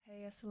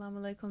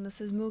Assalamu alaikum, this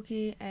is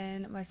Mookie,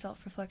 and my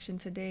self-reflection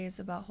today is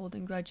about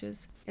holding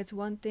grudges. It's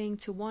one thing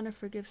to want to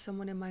forgive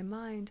someone in my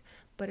mind,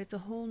 but it's a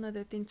whole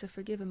nother thing to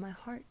forgive in my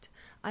heart.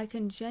 I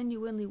can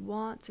genuinely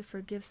want to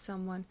forgive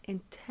someone,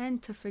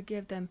 intend to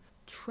forgive them,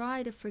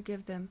 try to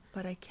forgive them,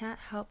 but I can't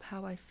help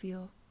how I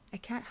feel. I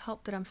can't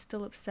help that I'm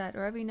still upset,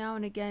 or every now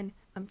and again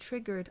I'm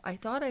triggered. I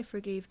thought I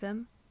forgave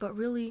them, but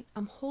really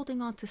I'm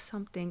holding on to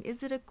something.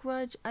 Is it a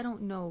grudge? I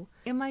don't know.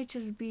 It might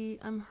just be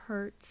I'm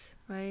hurt,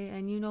 right?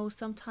 And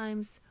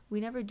sometimes we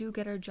never do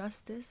get our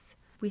justice.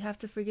 We have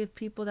to forgive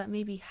people that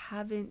maybe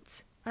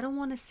haven't, I don't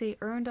want to say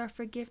earned our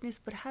forgiveness,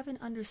 but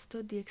haven't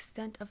understood the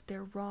extent of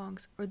their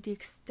wrongs or the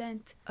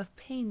extent of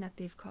pain that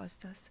they've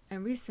caused us.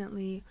 And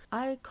recently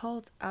I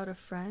called out a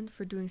friend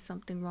for doing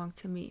something wrong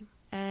to me.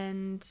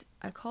 And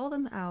I called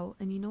them out,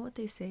 and you know what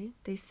they say?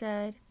 They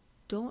said,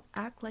 "Don't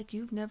act like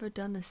you've never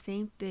done the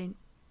same thing."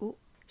 Oh,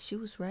 she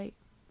was right.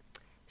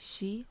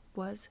 She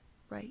was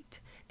right.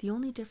 The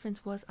only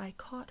difference was I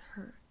caught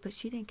her, but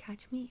she didn't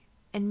catch me.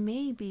 And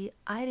maybe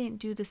I didn't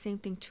do the same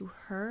thing to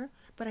her,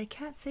 but I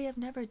can't say I've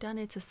never done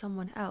it to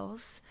someone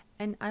else.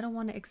 And I don't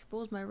want to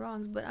expose my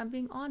wrongs, but I'm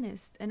being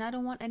honest. And I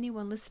don't want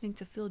anyone listening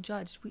to feel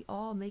judged. We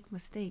all make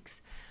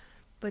mistakes.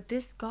 But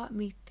this got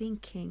me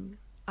thinking.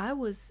 I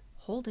was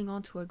holding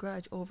on to a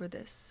grudge over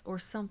this or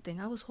something.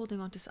 I was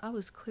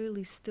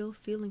clearly still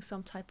feeling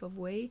some type of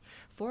way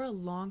for a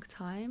long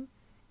time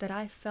that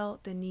I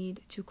felt the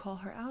need to call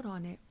her out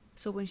on it.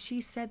 So when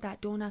she said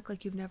that, "Don't act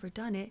like you've never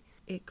done it,"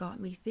 it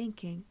got me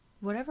thinking,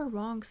 whatever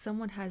wrong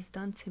someone has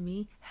done to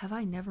me, have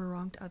I never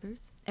wronged others?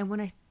 And when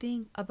I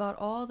think about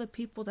all the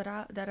people that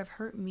have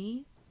hurt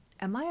me,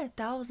 am I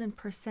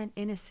 1,000%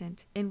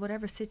 innocent in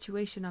whatever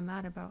situation I'm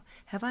at about?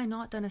 Have I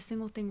not done a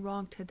single thing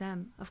wrong to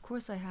them? Of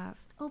course I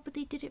have. Oh, but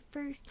they did it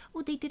first.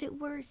 Oh, they did it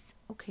worse.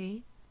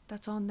 Okay,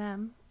 that's on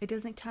them. It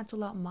doesn't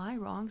cancel out my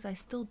wrongs. I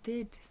still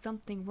did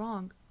something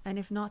wrong. And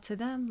if not to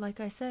them, like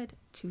I said,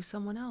 to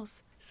someone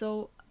else.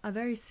 So a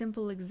very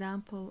simple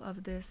example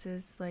of this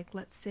is like,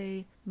 let's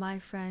say my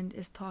friend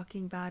is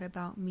talking bad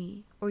about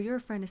me, or your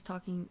friend is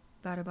talking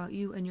bad about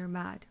you and you're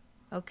mad.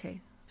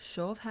 Okay,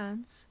 show of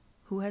hands.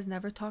 Who has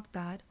never talked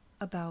bad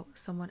about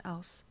someone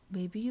else?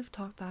 Maybe you've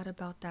talked bad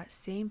about that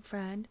same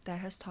friend that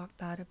has talked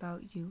bad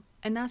about you.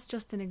 And that's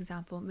just an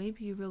example.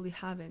 Maybe you really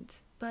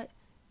haven't. But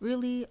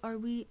really, are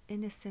we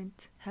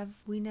innocent? Have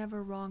we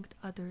never wronged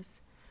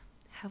others?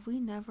 Have we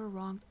never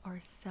wronged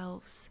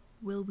ourselves?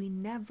 Will we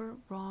never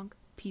wrong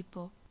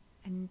people?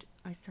 And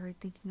I started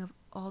thinking of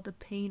all the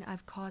pain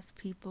I've caused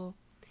people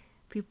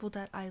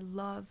that I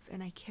love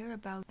and I care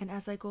about. And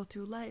as I go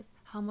through life,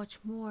 how much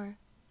more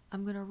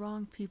I'm going to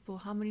wrong people,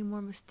 how many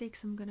more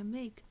mistakes I'm going to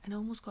make. And I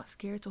almost got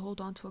scared to hold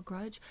on to a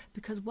grudge,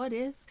 because what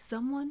if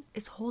someone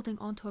is holding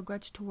on to a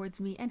grudge towards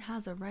me and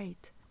has a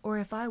right? Or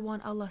if I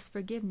want Allah's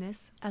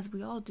forgiveness, as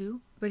we all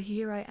do, but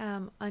here I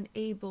am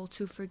unable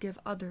to forgive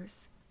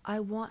others. I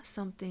want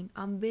something.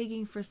 I'm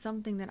begging for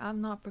something that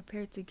I'm not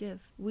prepared to give.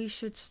 We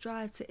should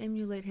strive to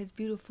emulate His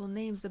beautiful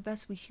names the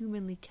best we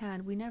humanly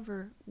can. We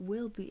never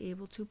will be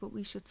able to, but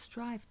we should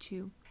strive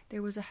to.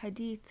 There was a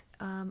hadith,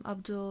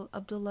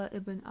 Abdullah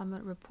ibn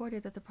Amr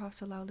reported that the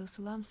Prophet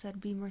ﷺ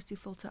said, "Be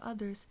merciful to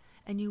others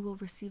and you will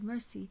receive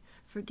mercy.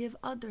 Forgive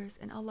others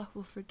and Allah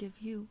will forgive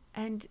you."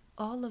 And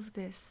all of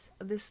this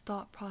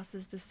thought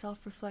process, this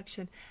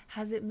self-reflection,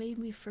 has it made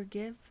me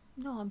forgive?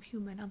 No, I'm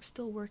human. I'm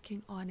still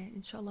working on it.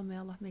 Inshallah, may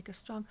Allah make us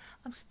strong.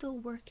 I'm still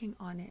working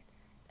on it.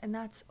 And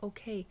that's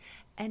okay.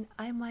 And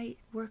I might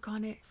work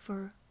on it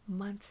for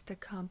months to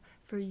come,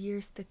 for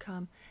years to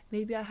come.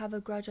 Maybe I have a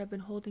grudge I've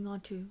been holding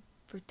on to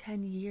for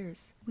 10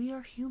 years. We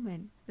are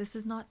human. This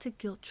is not to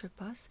guilt trip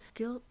us.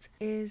 Guilt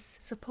is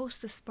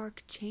supposed to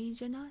spark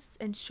change in us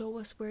and show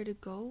us where to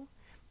go,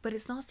 but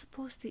it's not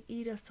supposed to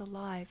eat us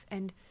alive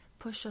and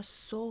push us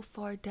so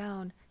far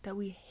down that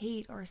we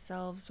hate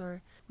ourselves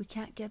or we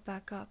can't get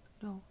back up.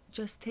 No,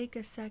 just take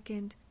a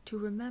second to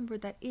remember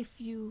that if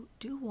you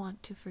do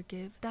want to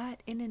forgive,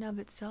 that in and of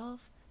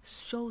itself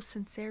shows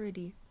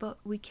sincerity, but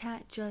we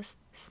can't just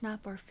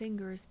snap our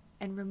fingers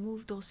and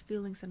remove those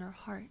feelings in our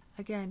heart.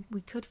 Again,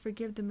 we could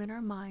forgive them in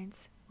our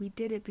minds. We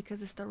did it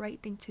because it's the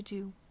right thing to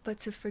do. But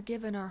to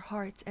forgive in our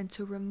hearts and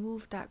to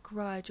remove that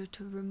grudge or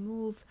to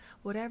remove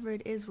whatever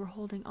it is we're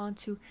holding on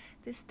to,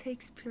 this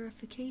takes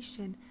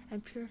purification,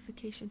 and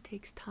purification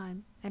takes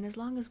time. And as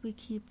long as we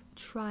keep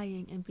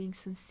trying and being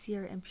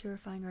sincere and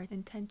purifying our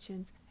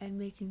intentions and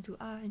making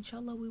dua,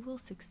 inshallah we will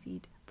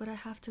succeed. But I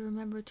have to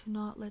remember to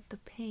not let the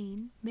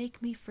pain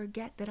make me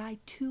forget that I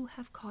too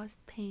have caused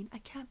pain. I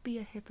can't be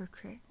a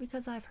hypocrite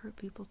because I've hurt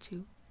people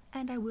too.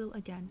 And I will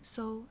again.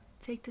 So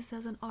take this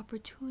as an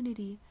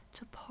opportunity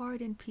to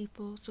pardon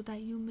people so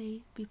that you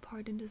may be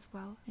pardoned as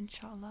well,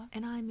 inshallah,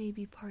 and I may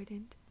be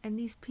pardoned. And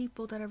these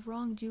people that have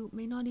wronged you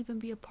may not even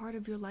be a part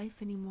of your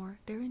life anymore.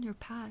 They're in your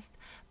past,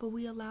 but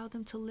we allow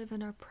them to live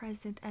in our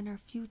present and our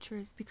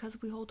futures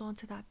because we hold on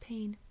to that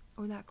pain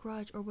or that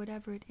grudge or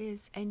whatever it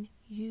is. And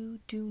you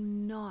do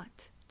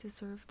not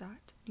deserve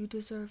that. You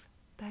deserve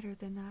better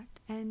than that.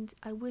 And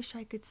I wish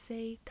I could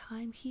say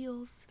time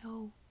heals.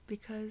 No,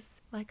 because,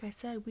 like I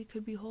said, we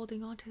could be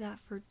holding on to that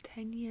for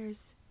 10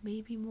 years,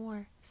 maybe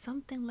more.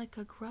 Something like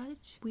a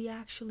grudge, we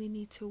actually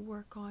need to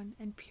work on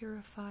and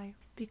purify,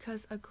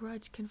 because a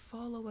grudge can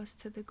follow us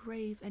to the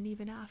grave, and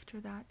even after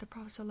that. The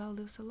Prophet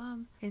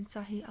ﷺ in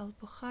Sahih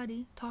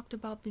al-Bukhari talked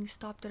about being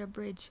stopped at a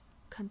bridge,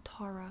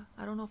 Kantara.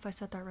 I don't know if I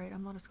said that right,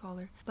 I'm not a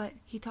scholar. But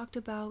he talked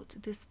about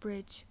this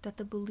bridge that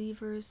the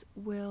believers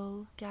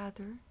will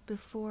gather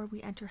before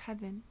we enter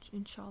heaven,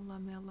 inshallah,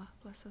 may Allah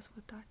bless us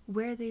with that,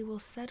 where they will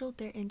settle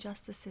their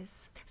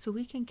injustices. So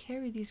we can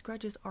carry these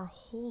grudges our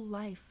whole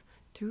life,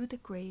 through the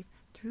grave,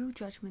 through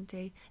Judgment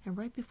Day, and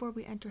right before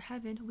we enter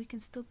heaven, we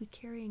can still be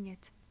carrying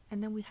it.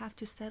 And then we have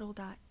to settle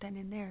that then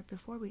and there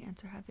before we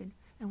enter heaven.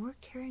 And we're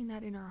carrying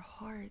that in our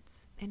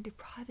hearts and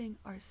depriving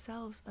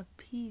ourselves of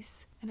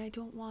peace. And I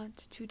don't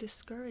want to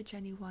discourage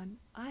anyone.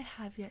 I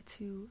have yet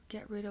to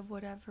get rid of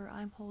whatever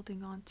I'm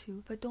holding on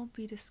to. But don't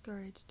be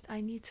discouraged.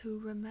 I need to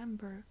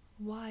remember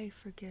why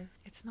forgive.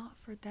 It's not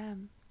for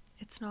them.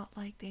 It's not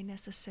like they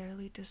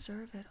necessarily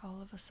deserve it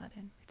all of a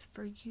sudden. It's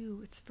for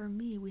you, it's for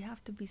me. We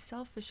have to be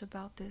selfish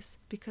about this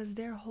because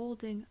they're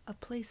holding a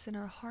place in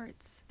our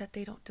hearts that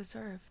they don't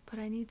deserve. But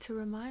I need to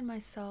remind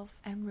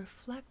myself and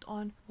reflect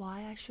on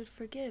why I should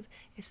forgive.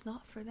 It's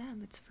not for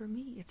them, it's for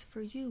me, it's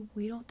for you.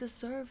 We don't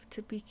deserve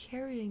to be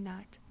carrying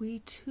that. We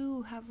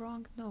too have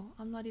wronged, no,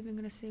 I'm not even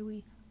going to say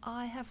we.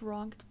 I have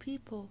wronged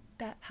people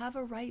that have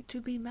a right to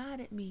be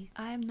mad at me.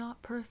 I am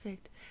not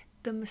perfect.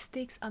 The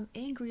mistakes I'm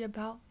angry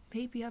about,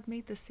 maybe I've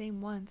made the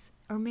same ones,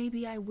 or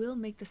maybe I will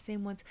make the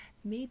same ones.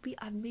 Maybe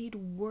I've made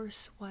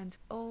worse ones.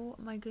 Oh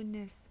my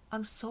goodness.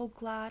 I'm so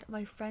glad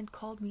my friend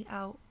called me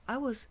out. I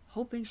was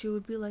hoping she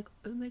would be like,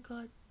 oh my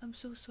god, I'm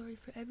so sorry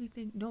for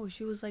everything. No,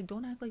 she was like,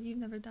 don't act like you've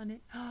never done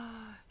it.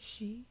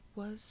 She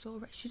was so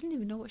right. She didn't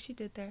even know what she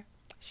did there.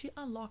 She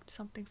unlocked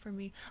something for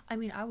me. I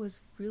mean, I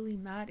was really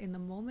mad in the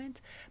moment,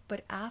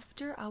 but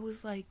after I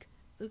was like,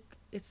 look,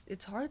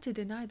 it's hard to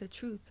deny the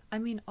truth. I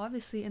mean,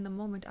 obviously in the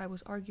moment I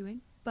was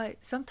arguing, but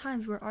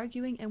sometimes we're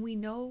arguing and we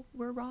know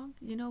we're wrong.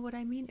 You know what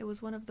I mean? It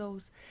was one of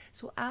those.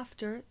 So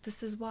after,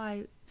 this is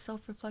why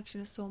self-reflection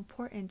is so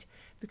important,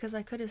 because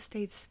I could have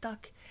stayed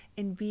stuck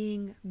in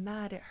being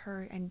mad at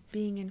her and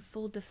being in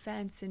full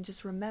defense and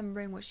just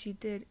remembering what she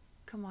did.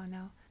 Come on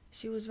now.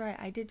 She was right.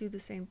 I did do the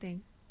same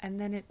thing. And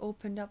then it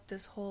opened up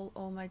this whole,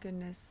 oh my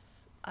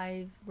goodness,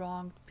 I've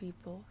wronged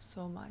people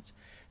so much.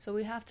 So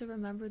we have to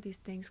remember these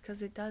things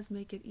because it does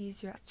make it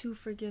easier to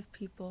forgive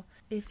people.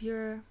 If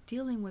you're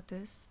dealing with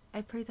this,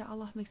 I pray that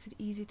Allah makes it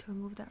easy to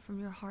remove that from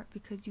your heart,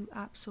 because you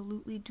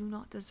absolutely do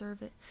not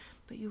deserve it,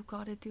 but you've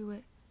got to do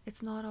it.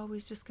 It's not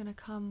always just going to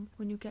come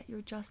when you get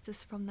your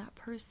justice from that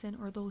person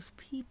or those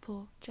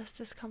people.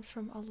 Justice comes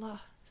from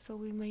Allah, so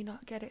we may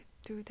not get it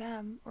through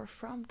them or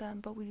from them,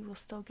 but we will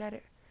still get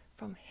it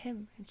from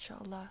Him,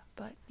 inshallah.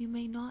 But you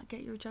may not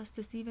get your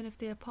justice even if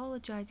they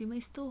apologize. You may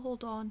still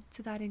hold on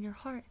to that in your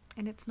heart,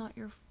 and it's not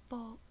your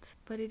fault,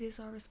 but it is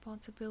our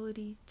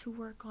responsibility to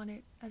work on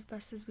it as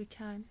best as we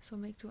can. So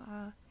make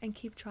dua and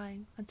keep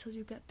trying until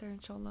you get there,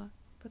 inshallah.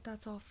 But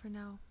that's all for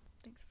now.